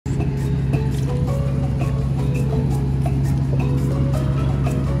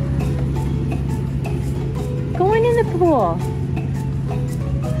pool.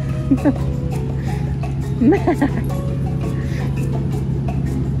 Max.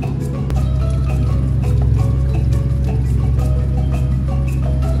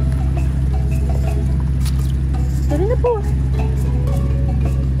 Get in the pool.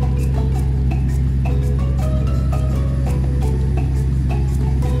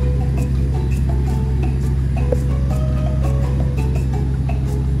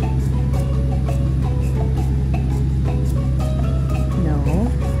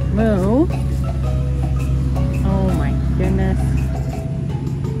 Moo. Oh my goodness.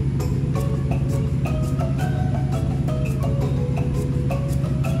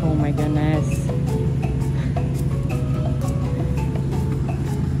 Oh my goodness.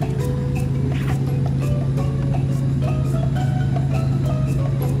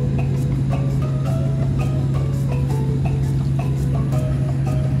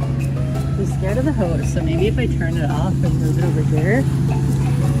 He's scared of the hose, so maybe if I turn it off and move it over here.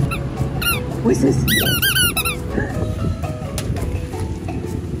 What's this?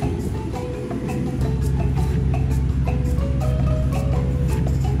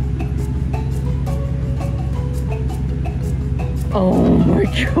 Oh my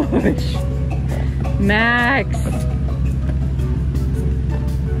gosh. Max.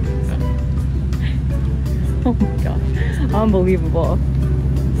 Oh my gosh. Unbelievable.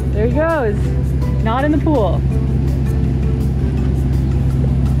 There he goes. Not in the pool.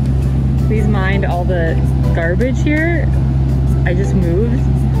 Please mind all the garbage here. I just moved.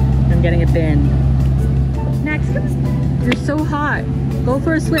 I'm getting a bin. Max, come on. You're so hot. Go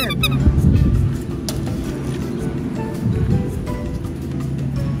for a swim.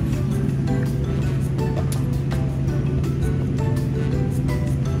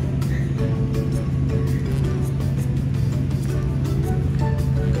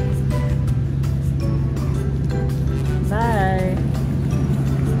 Bye.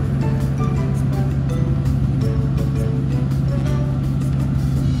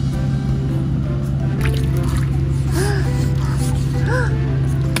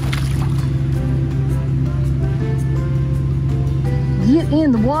 Get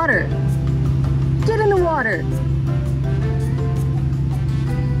in the water. Get in the water.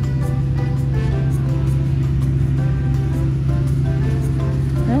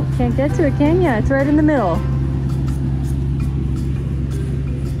 Nope, can't get to it, can ya? It's right in the middle.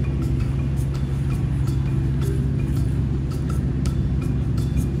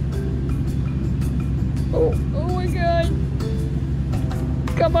 Oh my God.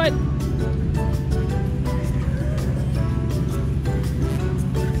 Come on.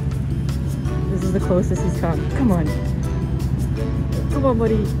 This is the closest he's come. Come on. Come on,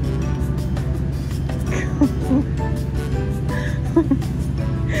 buddy.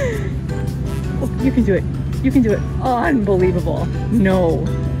 Oh, you can do it. You can do it. Unbelievable. No.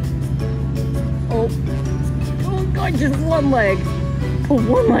 Oh. Oh God, just one leg. Pull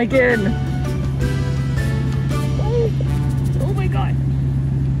one leg in. Oh. Oh my God.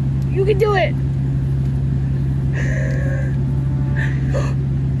 You can do it.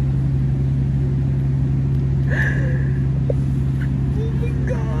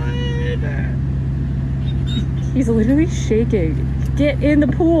 He's literally shaking. Get in the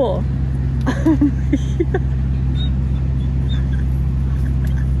pool. Oh my God.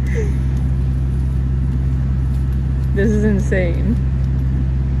 This is insane.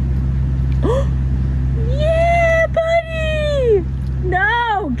 Yeah, buddy!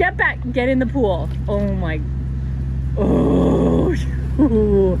 No! Get back. Get in the pool. Oh my. Oh.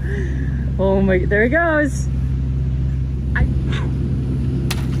 Oh my. There he goes.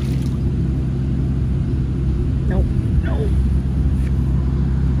 Nope. No.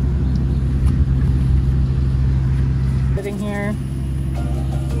 Sitting here,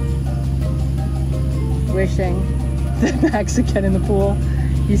 wishing that Max would get in the pool.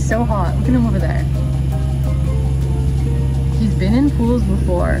 He's so hot. Look at him over there. He's been in pools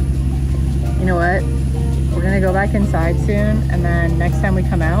before. You know what? We're gonna go back inside soon, and then next time we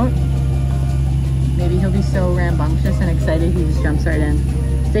come out, maybe he'll be so rambunctious and excited he just jumps right in.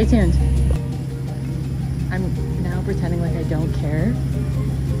 Stay tuned. I'm now pretending like I don't care.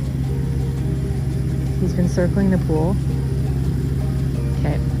 He's been circling the pool.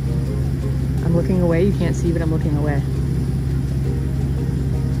 Okay. I'm looking away. You can't see, but I'm looking away.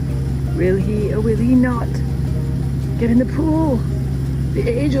 Will he or will he not get in the pool? The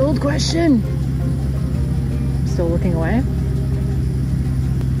age-old question. Still looking away.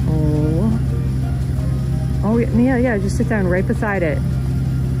 Oh. Oh, yeah, just sit down right beside it.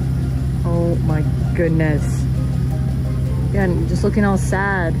 Oh my goodness. Yeah, and just looking all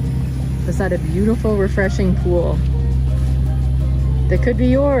sad beside a beautiful, refreshing pool. that could be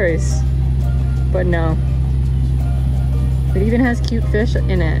yours. But no. It even has cute fish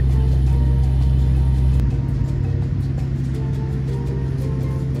in it.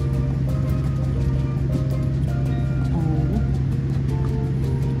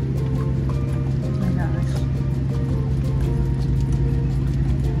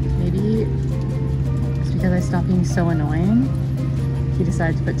 Stop being so annoying, he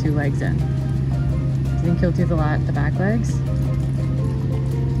decided to put 2 legs in. Do you think he'll do the back legs?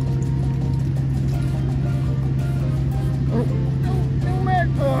 Oh,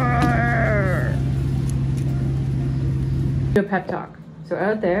 do a pep talk. So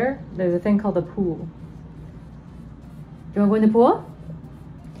out there's a thing called a pool. Do you want to go in the pool?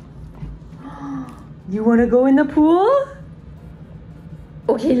 You want to go in the pool?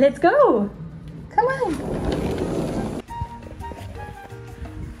 Okay, let's go. Come on.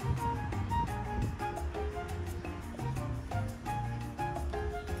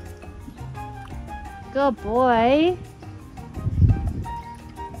 Good boy.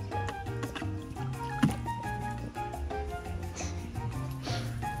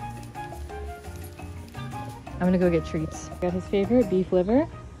 I'm gonna go get treats. Got his favorite beef liver.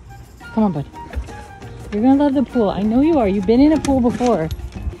 Come on, bud. You're gonna love the pool. I know you are. You've been in a pool before.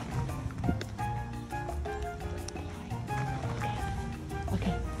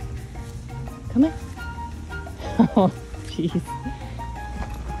 Okay. Come on. Oh, jeez.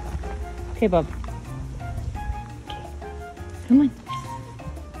 Okay, bub. Okay. Come on.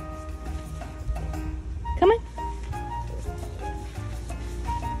 Come on.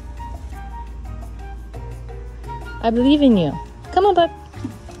 I believe in you. Come on, bub.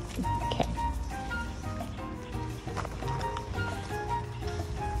 Okay.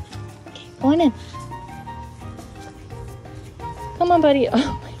 Okay, go on in. Come on, buddy.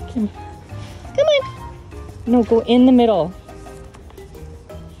 Oh my goodness. Come on. No, go in the middle.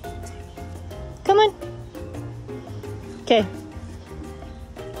 Come on. Okay.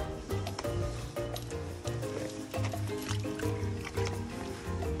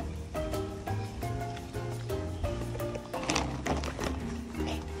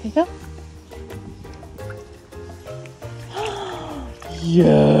 Here you go.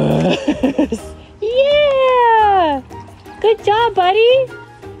 Yes! Yeah! Good job, buddy.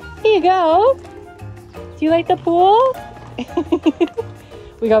 Here you go. Do you like the pool?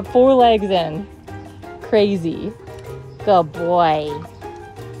 We got 4 legs in. Crazy. Good boy.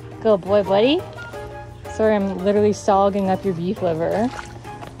 Good boy, buddy. Sorry, I'm literally sogging up your beef liver,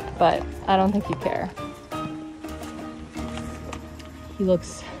 but I don't think you care. He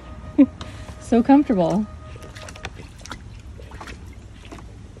looks so comfortable.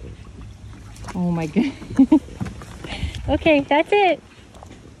 Oh my goodness. Okay, that's it.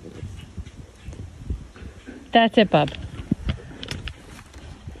 That's it, bub.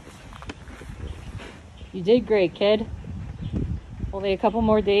 You did great, kid. Only a couple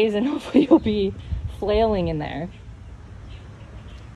more days and hopefully you'll be flailing in there.